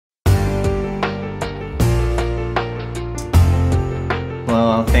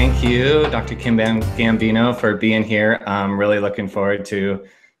Well, thank you, Dr. Gambino, for being here. I'm really looking forward to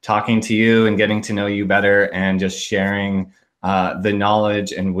talking to you and getting to know you better and just sharing the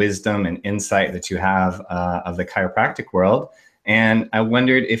knowledge and wisdom and insight that you have of the chiropractic world. And I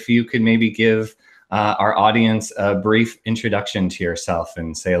wondered if you could maybe give our audience a brief introduction to yourself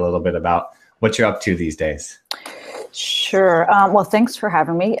and say a little bit about what you're up to these days. Sure. Well, thanks for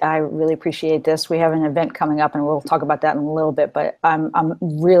having me. I really appreciate this. We have an event coming up and we'll talk about that in a little bit, but I'm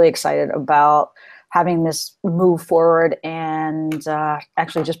really excited about having this move forward and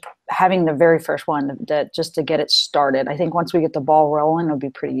actually just having the very first one that just to get it started. I think once we get the ball rolling, it'll be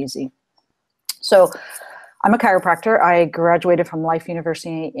pretty easy. So I'm a chiropractor. I graduated from Life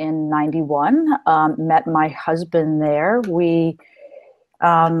University in '91, met my husband there. We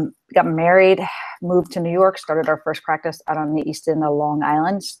got married, moved to New York, started our first practice out on the East End of Long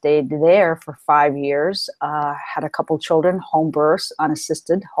Island, stayed there for 5 years, had a couple children, home births,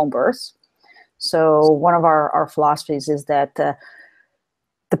 unassisted home births. So one of our philosophies is that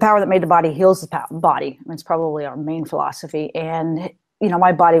the power that made the body heals the body. It's probably our main philosophy. And, you know,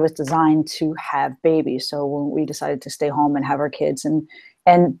 my body was designed to have babies. So when we decided to stay home and have our kids,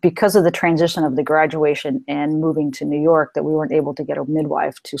 and because of the transition of the graduation and moving to New York, that we weren't able to get a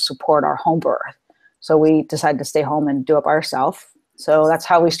midwife to support our home birth. So we decided to stay home and do it by ourselves. So that's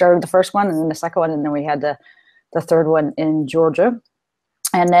how we started the first one, and then the second one, and then we had the third one in Georgia.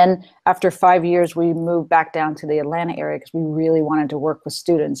 And then after 5 years, we moved back down to the Atlanta area because we really wanted to work with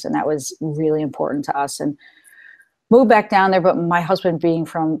students, and that was really important to us. And moved back down there, but my husband being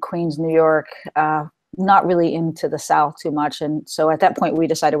from Queens, New York, not really into the South too much. And so at that point, we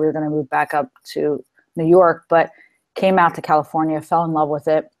decided we were going to move back up to New York, but came out to California, fell in love with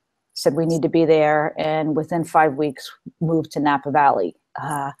it, said we need to be there. And within 5 weeks, moved to Napa Valley.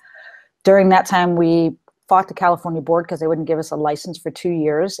 During that time, we fought the California board because they wouldn't give us a license for 2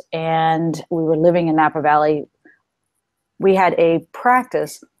 years. And we were living in Napa Valley. We had a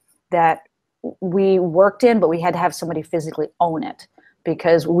practice that we worked in, but we had to have somebody physically own it,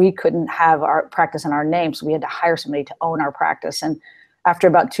 because we couldn't have our practice in our name. So we had to hire somebody to own our practice. And after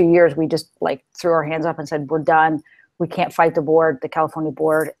about 2 years, we just like threw our hands up and said, we're done. We can't fight the board, the California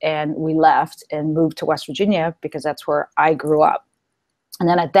board. And we left and moved to West Virginia because that's where I grew up. And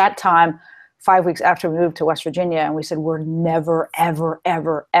then at that time, 5 weeks after we moved to West Virginia, and we said, we're never, ever,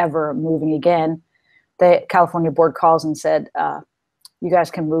 ever, ever moving again. The California board calls and said, you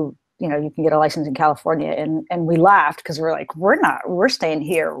guys can move. You know, you can get a license in California. And we laughed because we're like, we're staying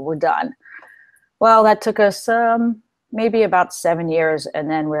here. We're done. Well, that took us maybe about 7 years. And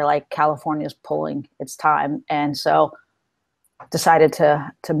then we're like, California's pulling, it's time. And so decided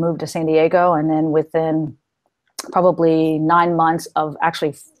to move to San Diego. And then within probably 9 months of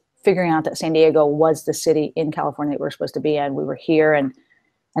actually figuring out that San Diego was the city in California that we were supposed to be in, we were here. And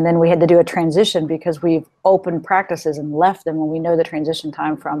then we had to do a transition because we've opened practices and left them when we know the transition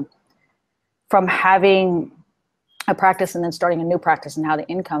time from having a practice and then starting a new practice and how the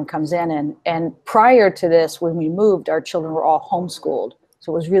income comes in. And prior to this, when we moved, our children were all homeschooled.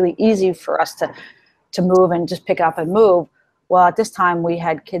 So it was really easy for us to move and just pick up and move. Well, at this time, we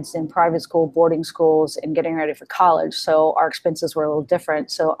had kids in private school, boarding schools, and getting ready for college. So our expenses were a little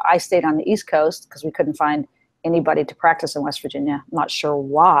different. So I stayed on the East Coast because we couldn't find anybody to practice in West Virginia. I'm not sure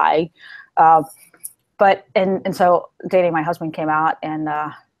why. But so dating my husband came out and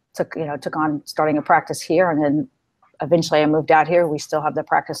took on starting a practice here. And then eventually I moved out here. We still have the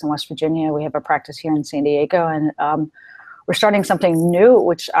practice in West Virginia. We have a practice here in San Diego. And we're starting something new,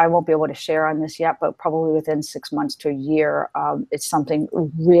 which I won't be able to share on this yet, but probably within 6 months to a year. It's something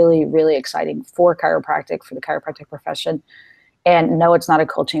really, really exciting for chiropractic, for the chiropractic profession. And no, it's not a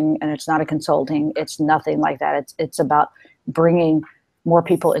coaching and it's not a consulting. It's nothing like that. It's about bringing more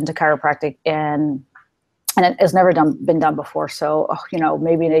people into chiropractic, and it has never been done before. So,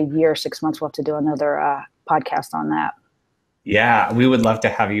 maybe in a year, 6 months, we'll have to do another podcast on that. Yeah, we would love to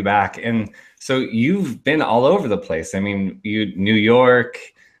have you back. And so you've been all over the place. I mean, New York,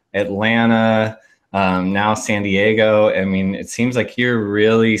 Atlanta, now San Diego. I mean, it seems like you're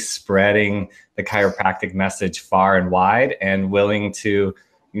really spreading the chiropractic message far and wide and willing to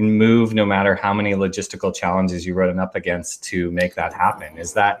move no matter how many logistical challenges you run up against to make that happen.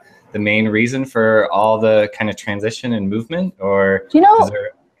 Is that the main reason for all the kind of transition and movement, or is there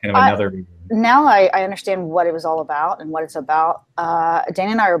kind of another reason? Now I understand what it was all about and what it's about.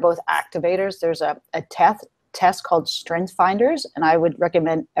 Dana and I are both activators. There's a test called Strenghths Finders, and I would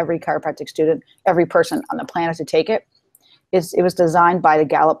recommend every chiropractic student, every person on the planet to take it. It was designed by the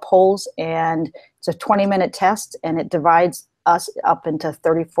Gallup polls, and it's a 20-minute test, and it divides us up into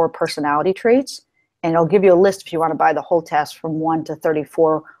 34 personality traits. And it'll give you a list if you want to buy the whole test from 1 to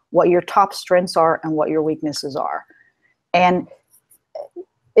 34, what your top strengths are and what your weaknesses are. And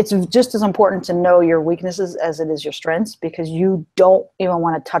it's just as important to know your weaknesses as it is your strengths, because you don't even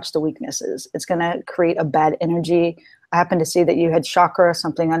want to touch the weaknesses. It's going to create a bad energy. I happen to see that you had chakra,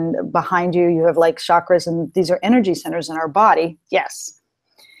 something behind you. You have like chakras, and these are energy centers in our body. Yes.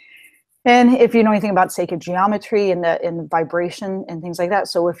 And if you know anything about sacred geometry and vibration and things like that.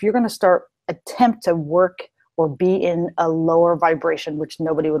 So if you're going to attempt to work or be in a lower vibration, which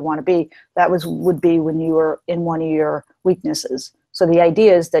nobody would want to be, would be when you were in one of your weaknesses. So the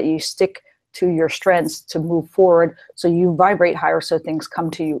idea is that you stick to your strengths to move forward, so you vibrate higher, so things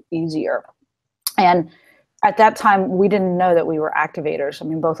come to you easier. And at that time, we didn't know that we were activators. I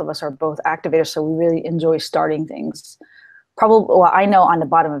mean, both of us are both activators, so we really enjoy starting things. Probably, well, I know on the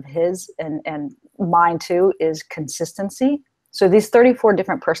bottom of his and mine too is consistency. So these 34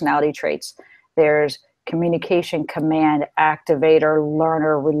 different personality traits, there's communication, command, activator,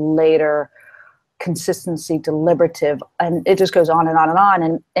 learner, relator, consistency, deliberative, and it just goes on and on and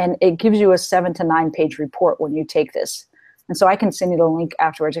on. And it gives you a 7 to 9 page report when you take this. And so I can send you the link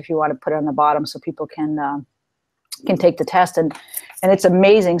afterwards if you want to put it on the bottom so people can take the test. And it's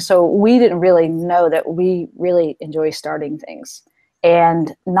amazing. So we didn't really know that we really enjoy starting things.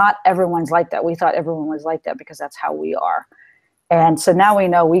 And not everyone's like that. We thought everyone was like that because that's how we are. And so now we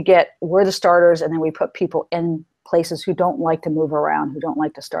know we're the starters, and then we put people in places who don't like to move around, who don't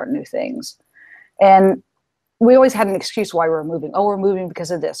like to start new things. And we always had an excuse why we're moving. Oh, we're moving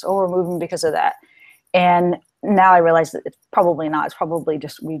because of this. Oh, we're moving because of that. And now I realize that it's probably not. It's probably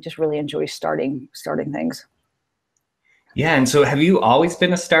we just really enjoy starting things. Yeah. And so have you always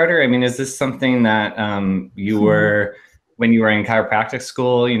been a starter? I mean, is this something that you were when you were in chiropractic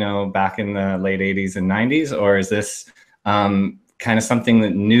school, back in the late 80s and 90s? Or is this kind of something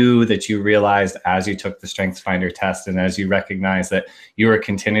that new that you realized as you took the Strenghths Finder test and as you recognized that you were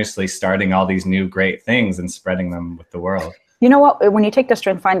continuously starting all these new great things and spreading them with the world? You know what? When you take the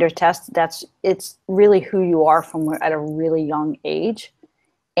Strenghths Finder test, it's really who you are at a really young age.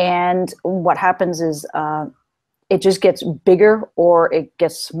 And what happens is it just gets bigger or it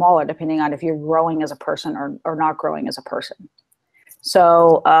gets smaller depending on if you're growing as a person or not growing as a person.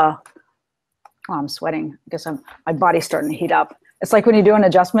 So I'm sweating. I guess my body's starting to heat up. It's like when you do an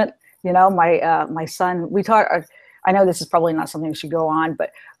adjustment, my son, I know this is probably not something we should go on,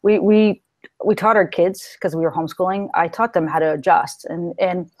 but we taught our kids, because we were homeschooling, I taught them how to adjust and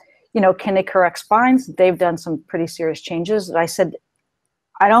can they correct spines? They've done some pretty serious changes. And I said,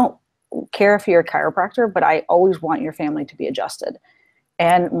 I don't care if you're a chiropractor, but I always want your family to be adjusted.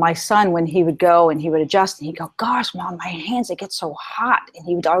 And my son, when he would go and he would adjust, and he'd go, gosh, Mom, my hands, they get so hot. And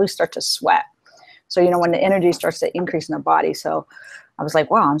he would always start to sweat. So, when the energy starts to increase in the body. So I was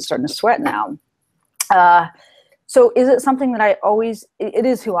like, wow, I'm starting to sweat now. So is it something that it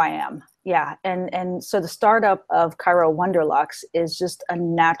is who I am. Yeah. And so the startup of ChiroWunderLux is just a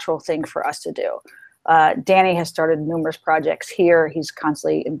natural thing for us to do. Danny has started numerous projects here. He's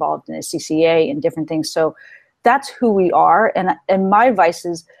constantly involved in his CCA and different things. So that's who we are. And my advice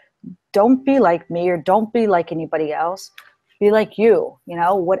is, don't be like me or don't be like anybody else. Be like you,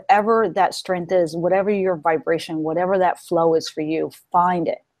 whatever that strength is, whatever your vibration, whatever that flow is for you, find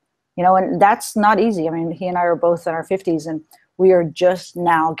it, and that's not easy. I mean, he and I are both in our 50s and we are just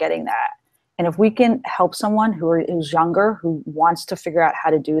now getting that. And if we can help someone who's younger, who wants to figure out how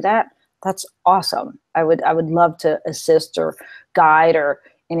to do that, that's awesome. I would love to assist or guide or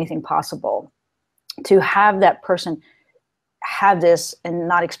anything possible to have that person have this and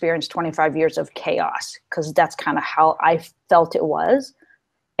not experience 25 years of chaos, because that's kind of how I felt it was.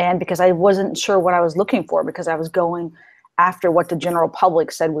 And because I wasn't sure what I was looking for, because I was going after what the general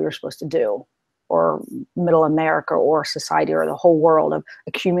public said we were supposed to do, or middle America or society or the whole world of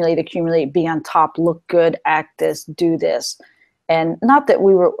accumulate, be on top, look good, act this, do this. And not that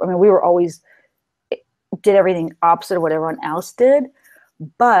we were always did everything opposite of what everyone else did,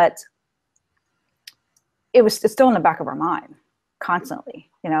 but it's still in the back of our mind constantly,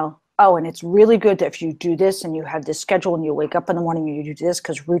 oh, and it's really good that if you do this and you have this schedule and you wake up in the morning and you do this,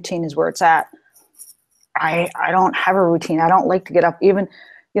 because routine is where it's at. I don't have a routine. I don't like to get up. Even,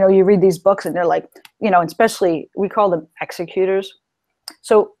 you read these books and they're like, especially we call them executors.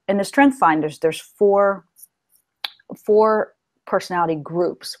 So in the Strenghths Finders, there's four personality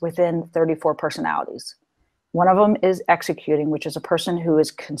groups within 34 personalities. One of them is executing, which is a person who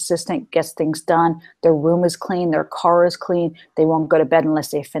is consistent, gets things done. Their room is clean. Their car is clean. They won't go to bed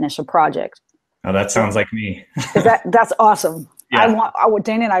unless they finish a project. Oh, that sounds like me. That's awesome. Yeah.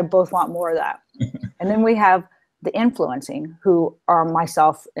 Danny and I both want more of that. And then we have the influencing, who are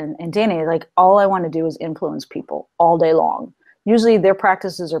myself and Danny. Like, all I want to do is influence people all day long. Usually their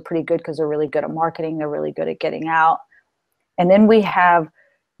practices are pretty good because they're really good at marketing. They're really good at getting out. And then we have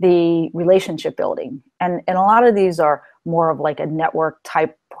the relationship building. And a lot of these are more of like a network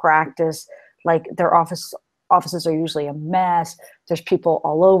type practice. Like their offices are usually a mess. There's people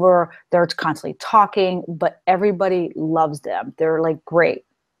all over. They're constantly talking, but everybody loves them. They're like great.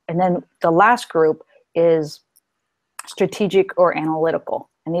 And then the last group is strategic or analytical.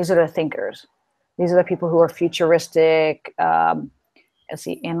 And these are the thinkers. These are the people who are futuristic,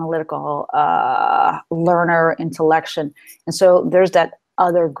 analytical, learner, intellection. And so there's that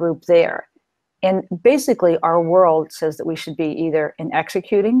other group there. And basically our world says that we should be either in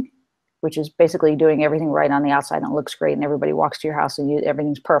executing, which is basically doing everything right on the outside and it looks great and everybody walks to your house and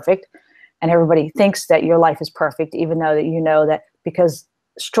everything's perfect. And everybody thinks that your life is perfect, even though that you know that because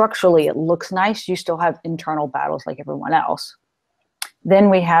structurally it looks nice, you still have internal battles like everyone else. Then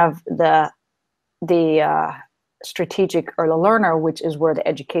we have the strategic or the learner, which is where the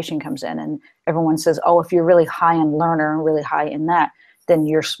education comes in. And everyone says, oh, if you're really high in learner and really high in that, then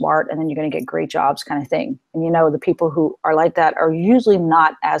you're smart and then you're going to get great jobs kind of thing. And the people who are like that are usually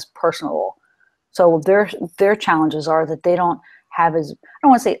not as personable. So their challenges are that they don't have I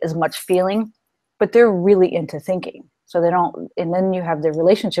don't want to say as much feeling, but they're really into thinking. So they don't, and then you have the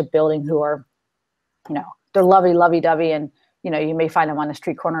relationship building who are, they're lovey-dovey and, you may find them on the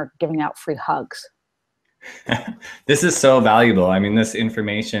street corner giving out free hugs. This is so valuable. I mean, this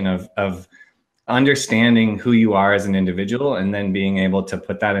information of understanding who you are as an individual and then being able to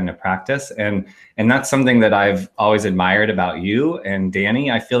put that into practice. And that's something that I've always admired about you and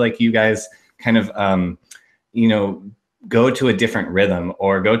Danny. I feel like you guys kind of, go to a different rhythm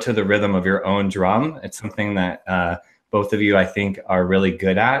or go to the rhythm of your own drum. It's something that both of you, I think, are really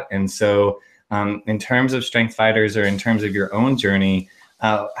good at. And so in terms of Strenghths Finders or in terms of your own journey,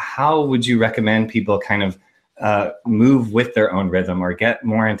 how would you recommend people kind of move with their own rhythm or get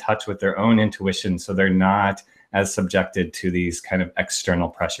more in touch with their own intuition so they're not as subjected to these kind of external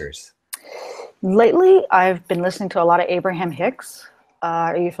pressures? Lately, I've been listening to a lot of Abraham Hicks.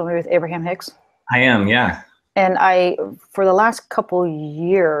 Are you familiar with Abraham Hicks? I am, yeah. And for the last couple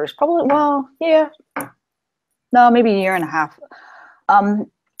years, maybe a year and a half,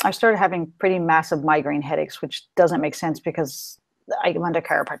 I started having pretty massive migraine headaches, which doesn't make sense because I'm under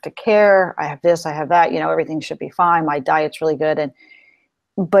chiropractic care. I have this, I have that, everything should be fine. My diet's really good.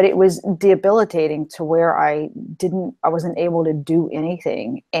 But it was debilitating to where I wasn't able to do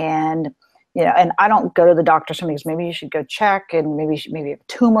anything. And, and I don't go to the doctor. Somebody goes, maybe you should go check and maybe you have a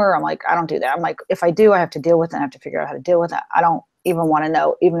tumor. I'm like, I don't do that. I'm like, if I do, I have to deal with it. I have to figure out how to deal with it. I don't even want to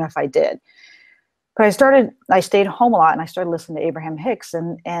know, even if I did. But I stayed home a lot and I started listening to Abraham Hicks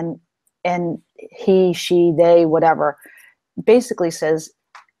and he, she, they, whatever, basically says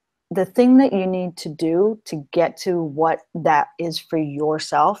the thing that you need to do to get to what that is for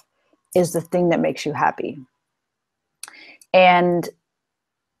yourself is the thing that makes you happy. And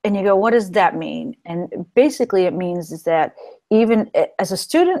you go, what does that mean? And basically it means is that even as a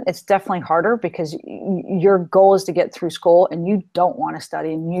student, it's definitely harder because your goal is to get through school and you don't want to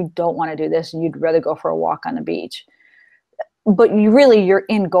study and you don't want to do this and you'd rather go for a walk on the beach. But your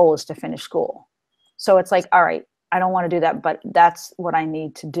end goal is to finish school. So it's like, all right, I don't want to do that, but that's what I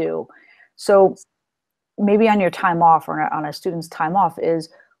need to do. So maybe on your time off or on a student's time off is,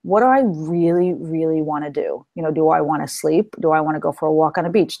 what do I really, really want to do? Do I want to sleep? Do I want to go for a walk on a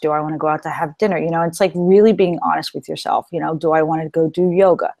beach? Do I want to go out to have dinner? It's like really being honest with yourself. Do I want to go do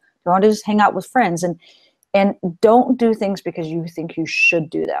yoga? Do I want to just hang out with friends? And don't do things because you think you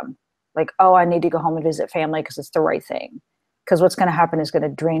should do them. Like, oh, I need to go home and visit family because it's the right thing. Because what's going to happen is going to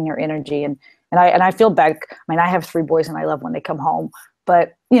drain your energy. And I feel bad. I mean, I have 3 boys and I love when they come home.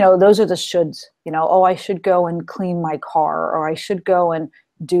 But, those are the shoulds. Oh, I should go and clean my car, or I should go and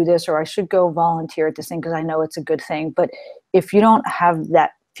do this, or I should go volunteer at this thing because I know it's a good thing. But if you don't have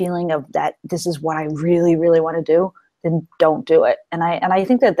that feeling of that this is what I really, really want to do, then don't do it. And I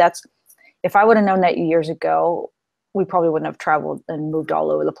think that's, if I would have known that years ago, we probably wouldn't have traveled and moved all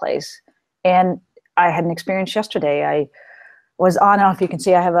over the place. And I had an experience yesterday. I was on, I don't know if you can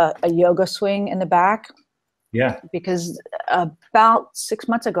see, I have a yoga swing in the back. Yeah. Because about 6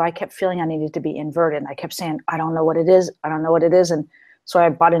 months ago, I kept feeling I needed to be inverted. And I kept saying, I don't know what it is. I don't know what it is. And so I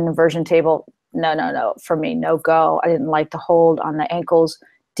bought an inversion table. No, for me, no go. I didn't like the hold on the ankles.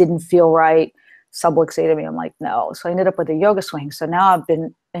 Didn't feel right. Subluxated me. I'm like, no. So I ended up with a yoga swing. So now I've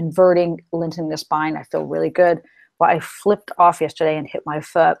been inverting, lengthening the spine. I feel really good. Well, I flipped off yesterday and hit my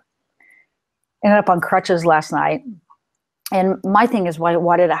foot. Ended up on crutches last night. And my thing is,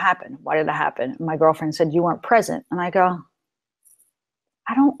 why did it happen? Why did it happen? My girlfriend said, you weren't present. And I go,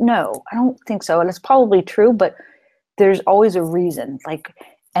 I don't know. I don't think so. And it's probably true, but there's always a reason. Like,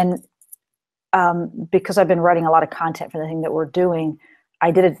 and because I've been writing a lot of content for the thing that we're doing,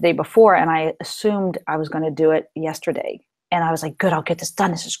 I did it the day before and I assumed I was going to do it yesterday. And I was like, good, I'll get this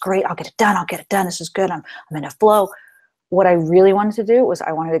done. This is great. I'll get it done. I'll get it done. This is good. I'm in a flow. What I really wanted to do was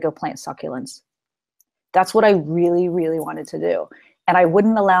I wanted to go plant succulents. That's what I really, really wanted to do. And I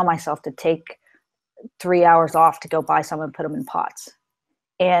wouldn't allow myself to take 3 hours off to go buy some and put them in pots.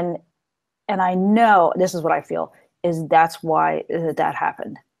 And I know this is what I feel is that's why that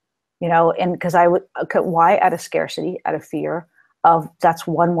happened, you know, and because why out of scarcity, out of fear of that's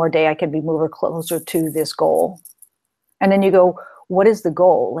one more day I could be moving closer to this goal. And then you go, what is the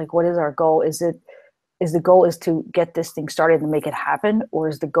goal? Like, what is our goal? Is the goal is to get this thing started and make it happen? Or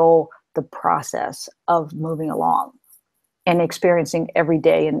is the goal the process of moving along and experiencing every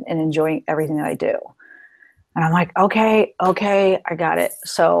day and enjoying everything that I do? And I'm like, okay, I got it.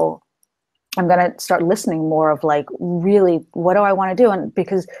 So I'm going to start listening more of like, really, what do I want to do? And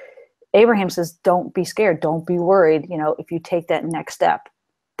because Abraham says, don't be scared. Don't be worried. You know, if you take that next step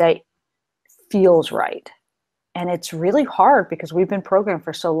that feels right. And it's really hard because we've been programmed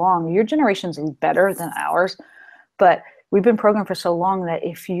for so long. Your generation's better than ours, but we've been programmed for so long that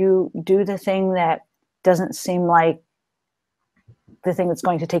if you do the thing that doesn't seem like the thing that's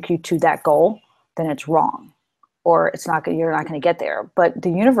going to take you to that goal, then it's wrong. Or you're not going to get there. But the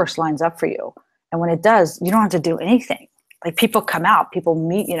universe lines up for you. And when it does, you don't have to do anything. Like people come out, people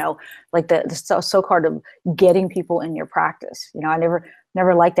meet, you know, like the so-called of getting people in your practice. You know, I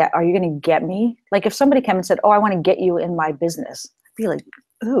never liked that. Are you going to get me? Like if somebody came and said, oh, I want to get you in my business, I'd be like,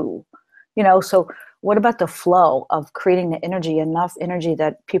 ooh, you know, so what about the flow of creating the energy, enough energy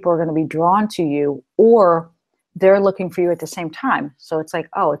that people are going to be drawn to you, or they're looking for you at the same time. So it's like,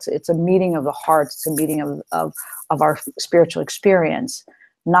 oh, it's a meeting of the hearts. It's a meeting of our spiritual experience.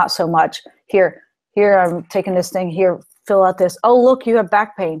 Not so much here, I'm taking this thing here, fill out this. Oh, look, you have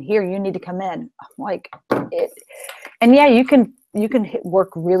back pain here. You need to come in. I'm like it. And yeah, you can work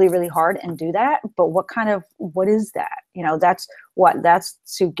really, really hard and do that. But what is that? You know, that's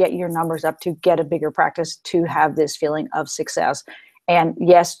to get your numbers up, to get a bigger practice, to have this feeling of success. And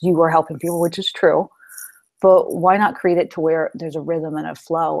yes, you are helping people, which is true. But why not create it to where there's a rhythm and a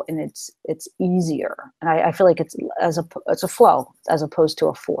flow, and it's easier? And I feel like it's a flow as opposed to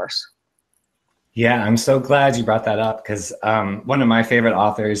a force. Yeah, I'm so glad you brought that up because one of my favorite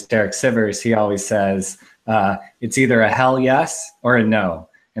authors, Derek Sivers, he always says it's either a hell yes or a no,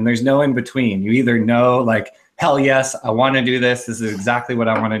 and there's no in between. You either know like hell yes, I want to do this. This is exactly what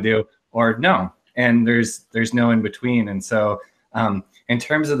I want to do, or no, and there's no in between. And so in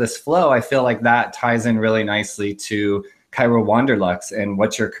terms of this flow, I feel like that ties in really nicely to ChiroWunderLux and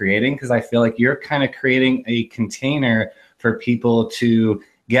what you're creating, because I feel like you're kind of creating a container for people to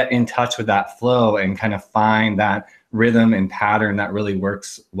get in touch with that flow and kind of find that rhythm and pattern that really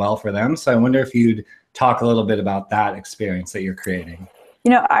works well for them. So I wonder if you'd talk a little bit about that experience that you're creating.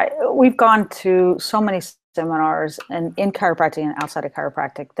 You know, we've gone to so many seminars and in chiropractic and outside of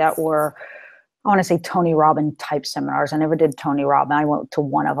chiropractic that were, I want to say, Tony Robbins type seminars. I never did Tony Robbins. I went to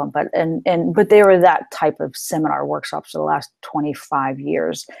one of them, but they were that type of seminar workshops for the last 25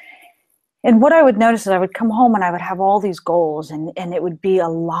 years. And what I would notice is I would come home and I would have all these goals, and it would be a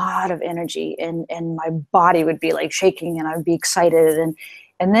lot of energy, and my body would be like shaking, and I would be excited.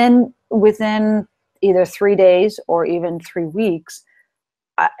 And then within either 3 days or even 3 weeks,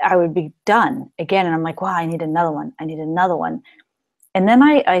 I would be done again. And I'm like, wow, I need another one. I need another one. And then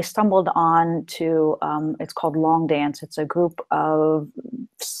I stumbled on to, it's called Long Dance. It's a group of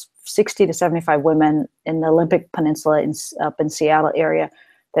 60 to 75 women in the Olympic Peninsula up in Seattle area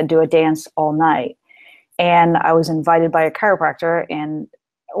that do a dance all night. And I was invited by a chiropractor, and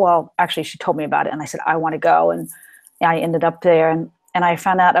well, actually she told me about it, and I said, I want to go. And I ended up there, and I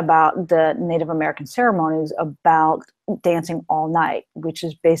found out about the Native American ceremonies about dancing all night, which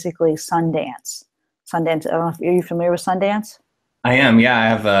is basically Sundance. Sundance, I don't know if, are you familiar with Sundance? I am, yeah. I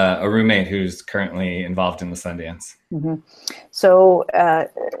have a roommate who's currently involved in the Sundance. Mm-hmm. So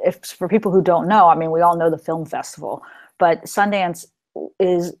if for people who don't know, I mean, we all know the film festival, but Sundance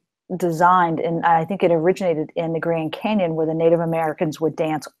is designed, and I think it originated in the Grand Canyon, where the Native Americans would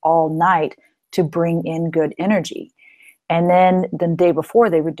dance all night to bring in good energy. And then the day before,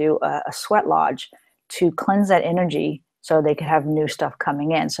 they would do a sweat lodge to cleanse that energy so they could have new stuff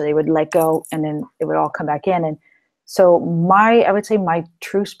coming in. So they would let go, and then it would all come back in. And so I would say my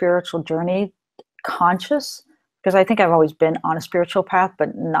true spiritual journey, conscious, because I think I've always been on a spiritual path,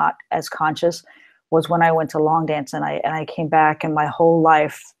 but not as conscious, was when I went to long dance, and I came back, and my whole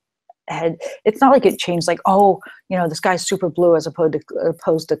life it's not like it changed, like, oh, you know, the sky's super blue as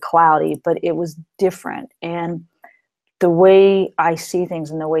opposed to cloudy, but it was different. And the way I see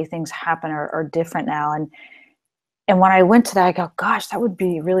things and the way things happen are different now. And when I went to that, I go, gosh, that would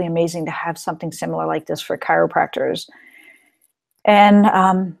be really amazing to have something similar like this for chiropractors. And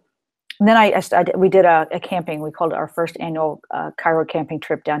then we did a camping. We called it our first annual chiro camping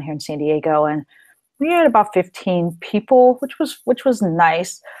trip down here in San Diego, and we had about 15 people, which was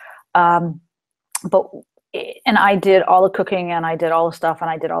nice. But and I did all the cooking, and I did all the stuff, and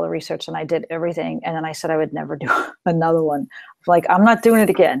I did all the research, and I did everything. And then I said I would never do another one. Like, I'm not doing it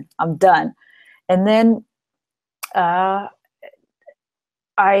again. I'm done. And then I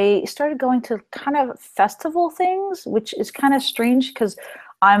started going to kind of festival things, which is kind of strange because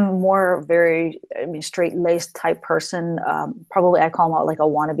I'm more straight-laced type person. Probably I call them like a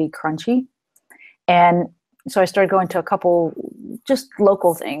wannabe crunchy. And so I started going to a couple just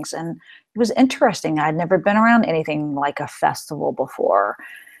local things, and it was interesting. I'd never been around anything like a festival before.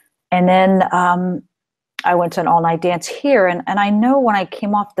 And then I went to an all-night dance here, and I know when I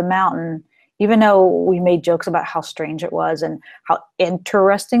came off the mountain, even though we made jokes about how strange it was and how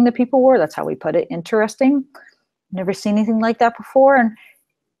interesting the people were, that's how we put it, interesting. Never seen anything like that before.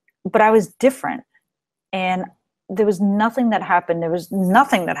 But I was different, and there was nothing that happened. There was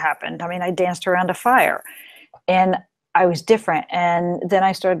nothing that happened. I mean, I danced around a fire, and I was different. And then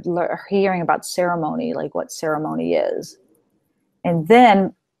I started hearing about ceremony, like what ceremony is. And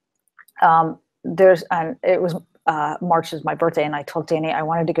then it was March is my birthday, and I told Danny I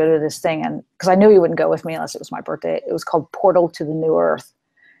wanted to go to this thing, and because I knew he wouldn't go with me unless it was my birthday. It was called Portal to the New Earth,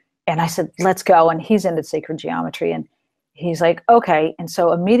 and I said, let's go. And he's into sacred geometry, and he's like, okay. And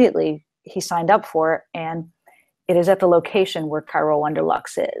so immediately he signed up for it, and it is at the location where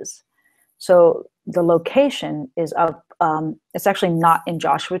ChiroWunderLux is. So the location is up. It's actually not in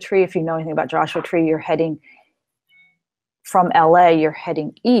Joshua Tree. If you know anything about Joshua Tree, you're heading from LA, you're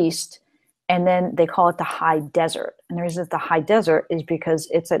heading east, and then they call it the high desert. And the reason it's the high desert is because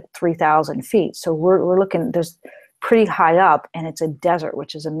it's at 3,000 feet. So we're looking, there's pretty high up, and it's a desert,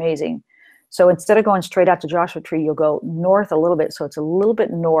 which is amazing. So instead of going straight out to Joshua Tree, you'll go north a little bit. So it's a little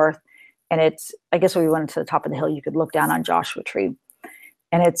bit north, and it's, I guess when we went to the top of the hill, you could look down on Joshua Tree.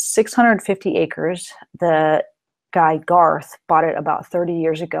 And it's 650 acres. The guy, Garth, bought it about 30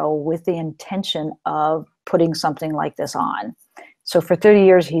 years ago with the intention of putting something like this on. So for 30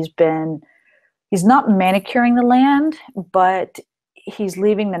 years, he's not manicuring the land, but he's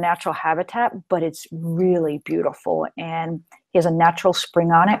leaving the natural habitat, but it's really beautiful. And he has a natural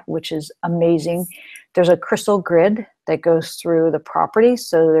spring on it, which is amazing. There's a crystal grid that goes through the property.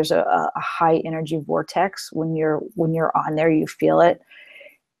 So there's a high energy vortex. When you're on there, you feel it.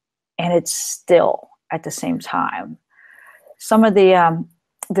 And it's still at the same time. Some of the,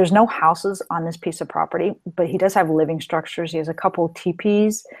 there's no houses on this piece of property, but he does have living structures. He has a couple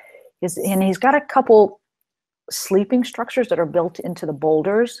teepees, and he's got a couple sleeping structures that are built into the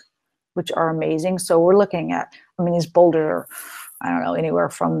boulders, which are amazing. So we're looking at, I mean, these boulders are, I don't know, anywhere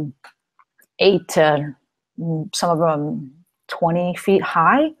from 8 to some of them 20 feet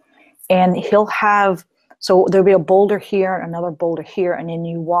high. And he'll have, so there'll be a boulder here, another boulder here, and then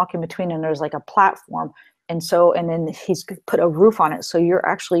you walk in between, and there's like a platform. And then he's put a roof on it. So you're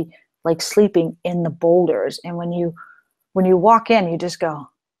actually like sleeping in the boulders. And when you walk in, you just go,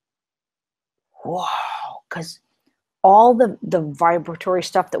 whoa, because all the vibratory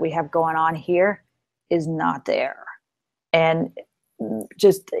stuff that we have going on here is not there. And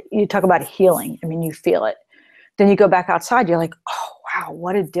just, you talk about healing. I mean, you feel it. Then you go back outside, you're like, oh, wow,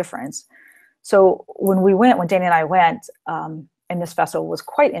 what a difference. So when Danny and I went, and this festival was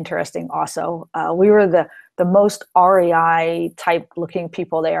quite interesting also. We were the most REI type looking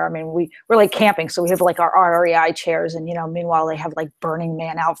people there. I mean, we're like camping. So we have like our REI chairs, and, meanwhile they have like Burning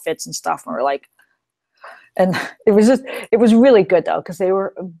Man outfits and stuff. And we're like, and it was really good though, because they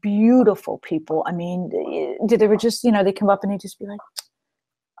were beautiful people. I mean, they were just, they come up and they just be like,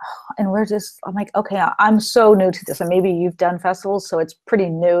 oh, and I'm like, okay, I'm so new to this. And maybe you've done festivals, so it's pretty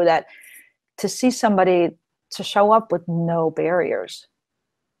new that to see somebody to show up with no barriers,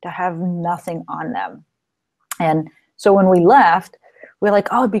 to have nothing on them. And so when we left, we were like,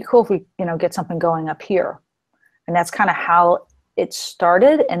 oh, it'd be cool if we, get something going up here. And that's kind of how it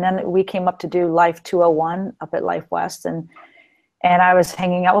started. And then we came up to do Life 201 up at Life West. And I was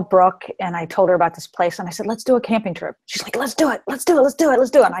hanging out with Brooke, and I told her about this place, and I said, let's do a camping trip. She's like, let's do it.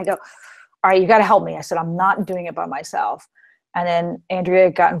 And I go, all right, you got to help me. I said, I'm not doing it by myself. And then Andrea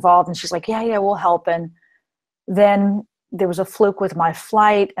got involved, and she's like, yeah, we'll help. And then there was a fluke with my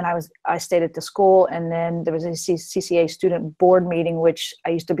flight, and I stayed at the school, and then there was a CCA student board meeting, which I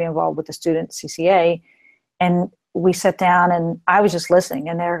used to be involved with the student CCA, and we sat down, and I was just listening,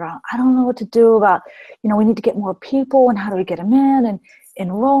 and they're going, I don't know what to do about, we need to get more people, and how do we get them in, and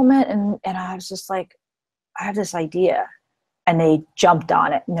enrollment, and I was just like, I have this idea, and they jumped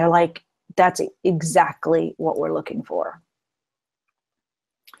on it, and they're like, that's exactly what we're looking for.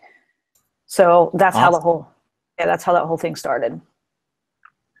 So that's Awesome. that's how that whole thing started.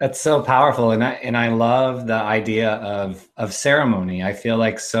 That's so powerful, and I love the idea of ceremony. I feel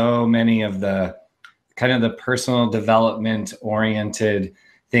like so many of the kind of the personal development oriented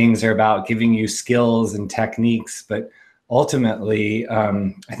things are about giving you skills and techniques, but ultimately,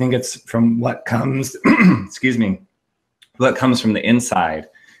 I think it's from what comes, excuse me, what comes from the inside,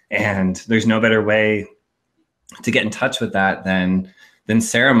 and there's no better way to get in touch with that than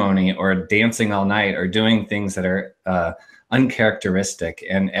ceremony or dancing all night or doing things that are uncharacteristic.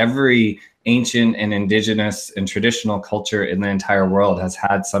 And every ancient and indigenous and traditional culture in the entire world has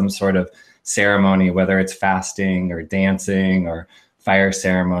had some sort of ceremony, whether it's fasting or dancing or fire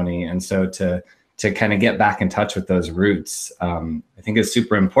ceremony. And so to kind of get back in touch with those roots, I think is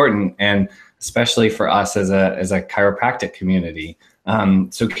super important, and especially for us as a chiropractic community.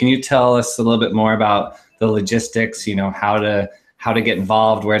 So can you tell us a little bit more about the logistics, how to get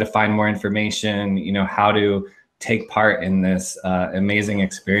involved, where to find more information, how to take part in this amazing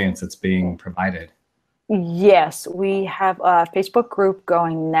experience that's being provided? Yes, we have a Facebook group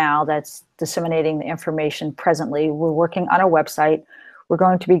going now that's disseminating the information presently. We're working on a website. We're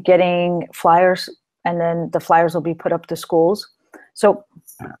going to be getting flyers, and then the flyers will be put up to schools. So,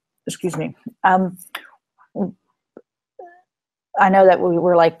 excuse me. I know that we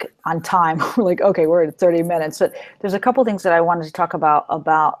were like on time. We're like, okay, we're at 30 minutes. But there's a couple things that I wanted to talk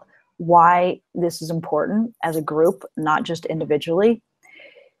about why this is important as a group, not just individually.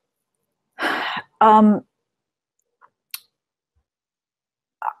 I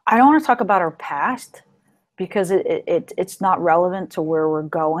don't want to talk about our past because it's not relevant to where we're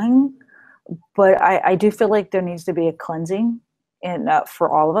going. But I do feel like there needs to be a cleansing for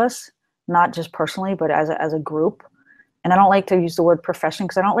all of us, not just personally, but as a group. And I don't like to use the word profession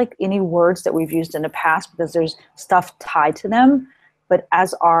because I don't like any words that we've used in the past because there's stuff tied to them. But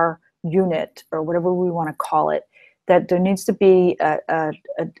as our unit, or whatever we want to call it, that there needs to be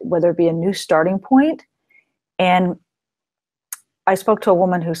whether it be a new starting point. And I spoke to a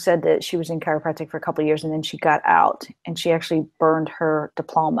woman who said that she was in chiropractic for a couple of years, and then she got out, and she actually burned her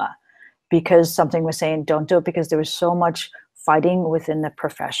diploma because something was saying don't do it, because there was so much fighting within the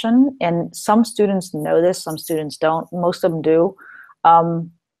profession. And some students know this, some students don't. Most of them do.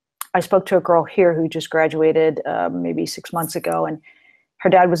 I spoke to a girl here who just graduated maybe 6 months ago, and her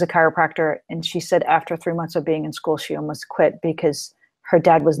dad was a chiropractor, and she said after 3 months of being in school, she almost quit because her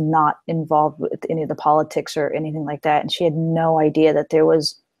dad was not involved with any of the politics or anything like that. And she had no idea that there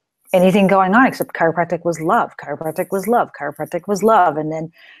was anything going on except chiropractic was love. Chiropractic was love. Chiropractic was love. And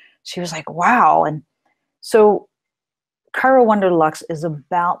then she was like, wow. And so ChiroWunderLux is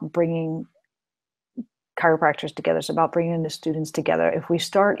about bringing chiropractors together. It's about bringing the students together. If we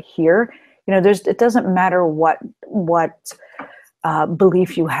start here, it doesn't matter what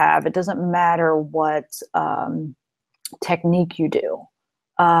belief you have. It doesn't matter what technique you do.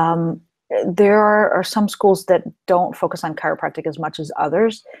 There are some schools that don't focus on chiropractic as much as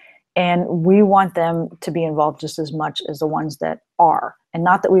others, and we want them to be involved just as much as the ones that are. And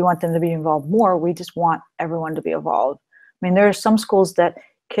not that we want them to be involved more, we just want everyone to be involved. I mean, there are some schools that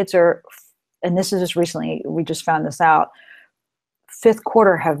kids are, and this is just recently, we just found this out, fifth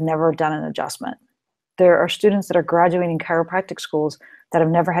quarter have never done an adjustment. There are students that are graduating chiropractic schools that have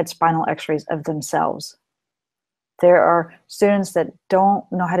never had spinal x-rays of themselves. There are students that don't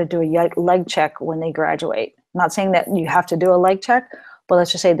know how to do a leg check when they graduate. I'm not saying that you have to do a leg check, but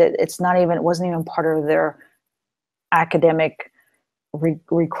let's just say that it wasn't even part of their academic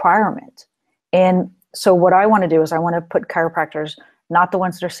requirement. And so what I want to do is I want to put chiropractors, not the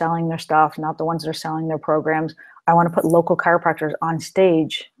ones that are selling their stuff, not the ones that are selling their programs. I want to put local chiropractors on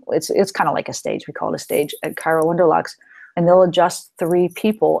stage. It's kind of like a stage. We call it a stage at ChiroWunderLux, and they'll adjust 3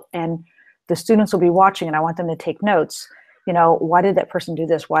 people, and the students will be watching, and I want them to take notes. Why did that person do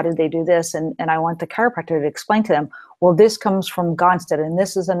this? Why did they do this? And I want the chiropractor to explain to them, well, this comes from Gonstead, and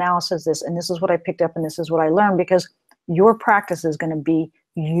this is analysis, and this is what I picked up, and this is what I learned, because your practice is going to be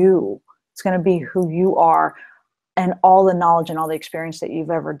you. It's going to be who you are and all the knowledge and all the experience that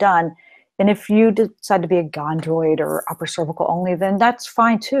you've ever done. And if you decide to be a gondroid or upper cervical only, then that's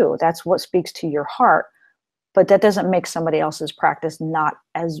fine too. That's what speaks to your heart. but that doesn't make somebody else's practice not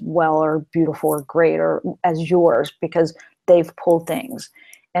as well or beautiful or great or as yours, because they've pulled things.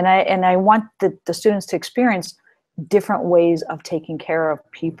 And I want the students to experience different ways of taking care of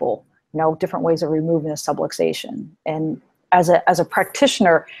people, different ways of removing the subluxation. And as a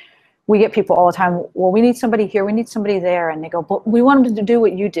practitioner, we get people all the time, well, we need somebody here, we need somebody there. And they go, but we want them to do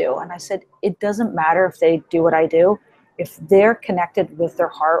what you do. And I said, it doesn't matter if they do what I do. If they're connected with their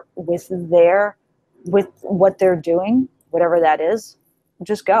heart, with what they're doing, whatever that is,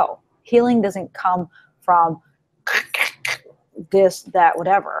 just go. Healing doesn't come from this, that,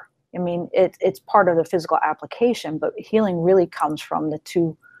 whatever. I mean, it's part of the physical application, but healing really comes from the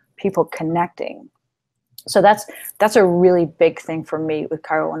two people connecting. So that's a really big thing for me with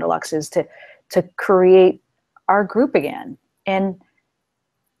ChiroWunderLux, is to create our group again. And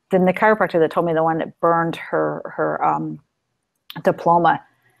then the chiropractor that told me, the one that burned her diploma,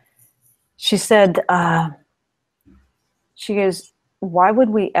 she said, she goes, why would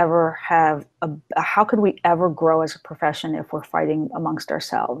we ever have how could we ever grow as a profession if we're fighting amongst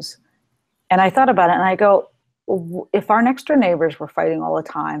ourselves? And I thought about it, and I go, if our next door neighbors were fighting all the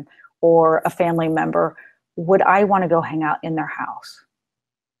time, or a family member, would I want to go hang out in their house?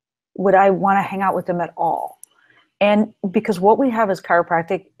 Would I want to hang out with them at all? And because what we have is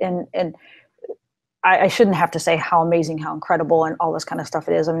chiropractic, and I shouldn't have to say how amazing, how incredible, and all this kind of stuff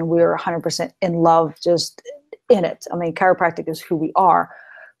it is. I mean, we are 100% in love just in it. I mean, chiropractic is who we are.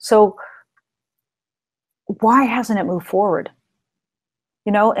 So why hasn't it moved forward?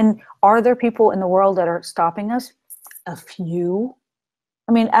 And are there people in the world that are stopping us? A few.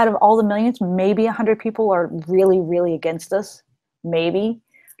 I mean, out of all the millions, maybe 100 people are really, really against us. Maybe,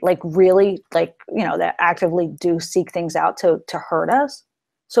 really, that actively do seek things out to hurt us.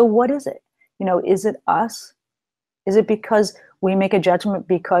 So what is it? Is it us? Is it because we make a judgment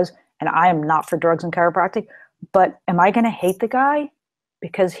and I am not for drugs and chiropractic, but am I going to hate the guy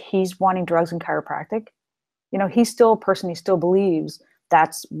because he's wanting drugs and chiropractic? He's still a person. He still believes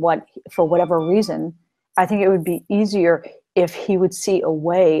that's what, for whatever reason. I think it would be easier if he would see a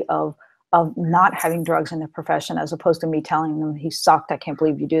way of not having drugs in the profession, as opposed to me telling him he sucked, I can't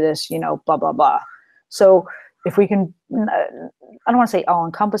believe you do this, blah, blah, blah. So if we can, I don't want to say all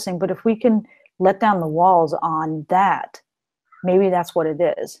encompassing, but if we can let down the walls on that, maybe that's what it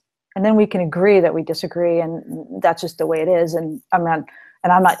is. And then we can agree that we disagree, and that's just the way it is. And I'm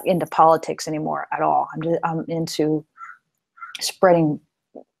not into politics anymore at all. I'm into spreading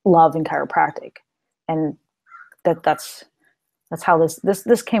love in chiropractic. And that's how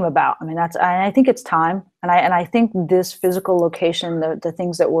this came about. I mean, I think it's time. And I think this physical location, the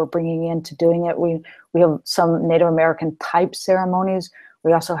things that we're bringing into doing it, we have some Native American type ceremonies.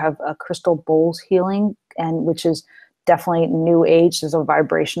 We also have a crystal bowls healing, and which is definitely new age. There's a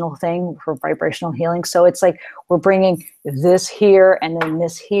vibrational thing for vibrational healing. So it's like we're bringing this here and then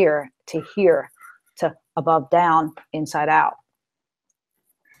this here to above, down, inside out.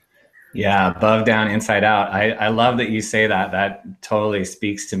 Yeah, above, down, inside out. I love that you say that. That totally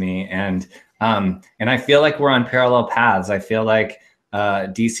speaks to me. And I feel like we're on parallel paths. I feel like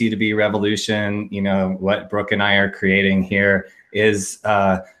DC to be revolution, what Brooke and I are creating here is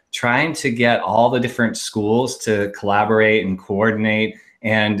trying to get all the different schools to collaborate and coordinate,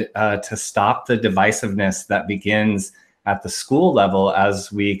 and to stop the divisiveness that begins at the school level,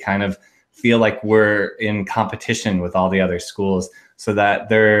 as we kind of feel like we're in competition with all the other schools, so that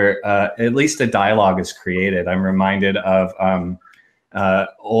there at least a dialogue is created. I'm reminded of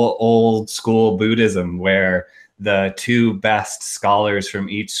old school Buddhism, where the two best scholars from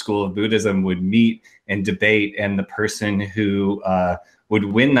each school of Buddhism would meet and debate, and the person who would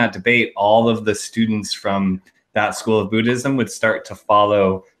win that debate, all of the students from that school of Buddhism would start to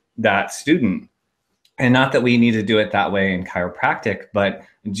follow that student. And not that we need to do it that way in chiropractic, but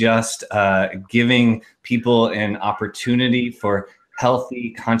just giving people an opportunity for healthy,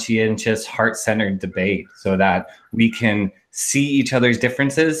 conscientious, heart-centered debate, so that we can see each other's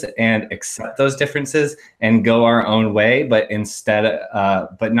differences and accept those differences and go our own way, but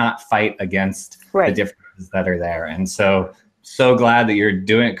but not fight against the differences that are there. And so glad that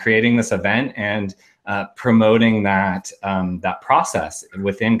you're creating this event and promoting that process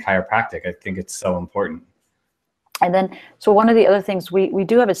within chiropractic. I think it's so important. And then, so one of the other things, we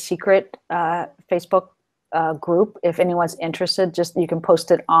do have a secret Facebook group. If anyone's interested, you can post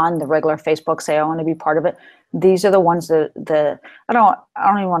it on the regular Facebook, say I want to be part of it. These are the ones that I don't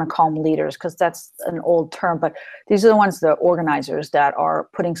even want to call them leaders, because that's an old term, but these are the ones, the organizers, that are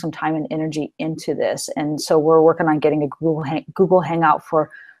putting some time and energy into this. And so we're working on getting a Google Hangout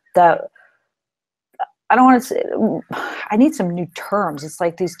for the, I need some new terms. It's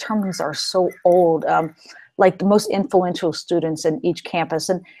like these terms are so old. like the most influential students in each campus.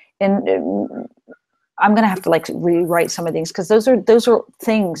 And I'm going to have to like rewrite some of these, because those are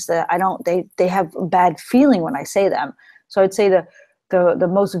things that they have a bad feeling when I say them. So I'd say the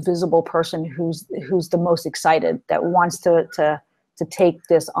most visible person who's the most excited, that wants to take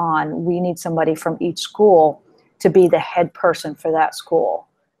this on. We need somebody from each school to be the head person for that school.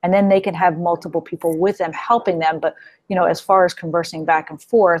 And then they can have multiple people with them helping them. But, you know, as far as conversing back and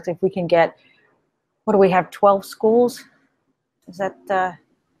forth, if we can get, what do we have, 12 schools? Is that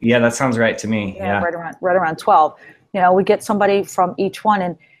yeah, that sounds right to me. Yeah. Right around 12. You know, we get somebody from each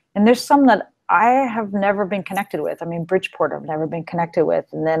one, and there's some that I have never been connected with. I mean, Bridgeport I've never been connected with.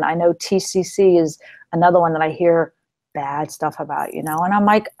 And then I know TCC is another one that I hear bad stuff about, you know, and I'm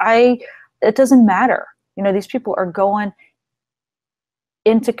like, it doesn't matter. You know, these people are going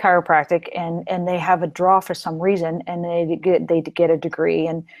into chiropractic and they have a draw for some reason, and they get a degree,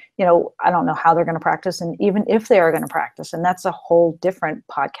 and, you know, I don't know how they're going to practice, and even if they are going to practice. And that's a whole different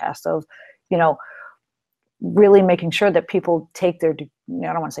podcast of, you know, really making sure that people take their, I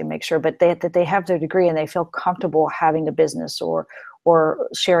don't want to say make sure, but that they have their degree and they feel comfortable having a business or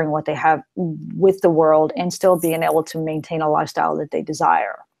sharing what they have with the world, and still being able to maintain a lifestyle that they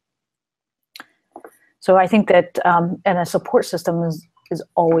desire. So I think that, and a support system is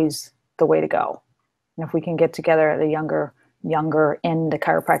always the way to go. And if we can get together at a younger in the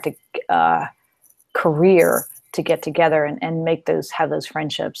chiropractic career to get together and have those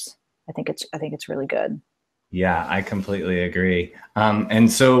friendships, I think it's really good. Yeah, I completely agree.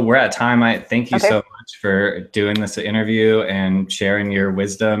 And so we're at time. I thank you so much for doing this interview and sharing your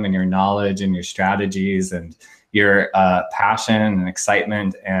wisdom and your knowledge and your strategies and your passion and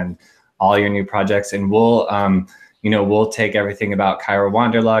excitement and all your new projects. And we'll take everything about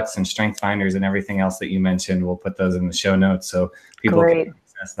ChiroWunderLux and Strenghths Finders and everything else that you mentioned. We'll put those in the show notes so people can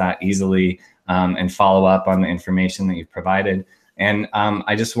access that easily and follow up on the information that you've provided. And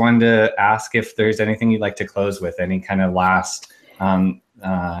I just wanted to ask if there's anything you'd like to close with, any kind of last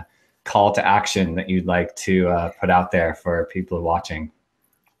call to action that you'd like to put out there for people watching.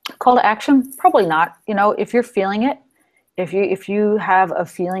 Call to action? Probably not. You know, if you're feeling it, if you have a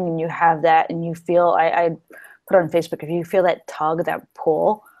feeling and you have that, and you feel, I put it on Facebook, if you feel that tug, that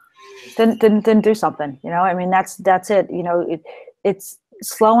pull, then do something. You know, I mean, that's it. You know, it's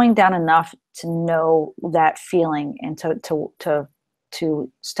slowing down enough to know that feeling and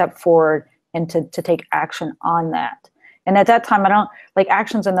to step forward and to take action on that. And at that time, I don't like,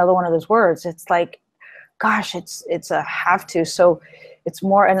 action's another one of those words. It's like, gosh, it's a have to. So it's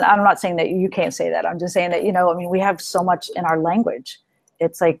more, and I'm not saying that you can't say that. I'm just saying that, you know, I mean, we have so much in our language.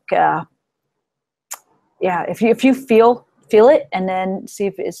 It's like, yeah, if you feel it, and then see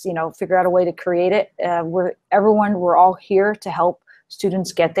if it's, you know, figure out a way to create it. We're all here to help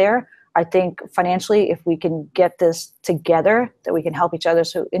students get there. I think financially, if we can get this together, that we can help each other.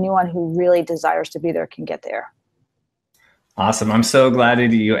 So anyone who really desires to be there can get there. Awesome. I'm so glad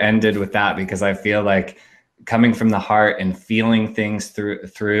that you ended with that, because I feel like coming from the heart and feeling things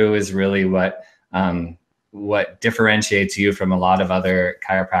through is really what differentiates you from a lot of other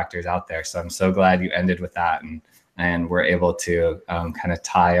chiropractors out there. So I'm so glad you ended with that, and we're able to kind of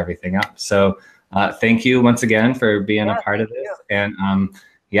tie everything up. So thank you once again for being a part of this. And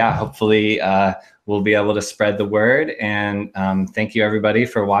yeah, hopefully we'll be able to spread the word. And thank you everybody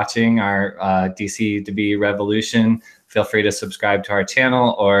for watching our DC to be Revolution. Feel free to subscribe to our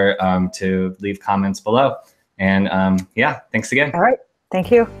channel or to leave comments below. And yeah, thanks again. All right.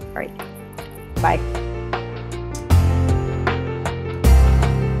 Thank you. All right. Bye.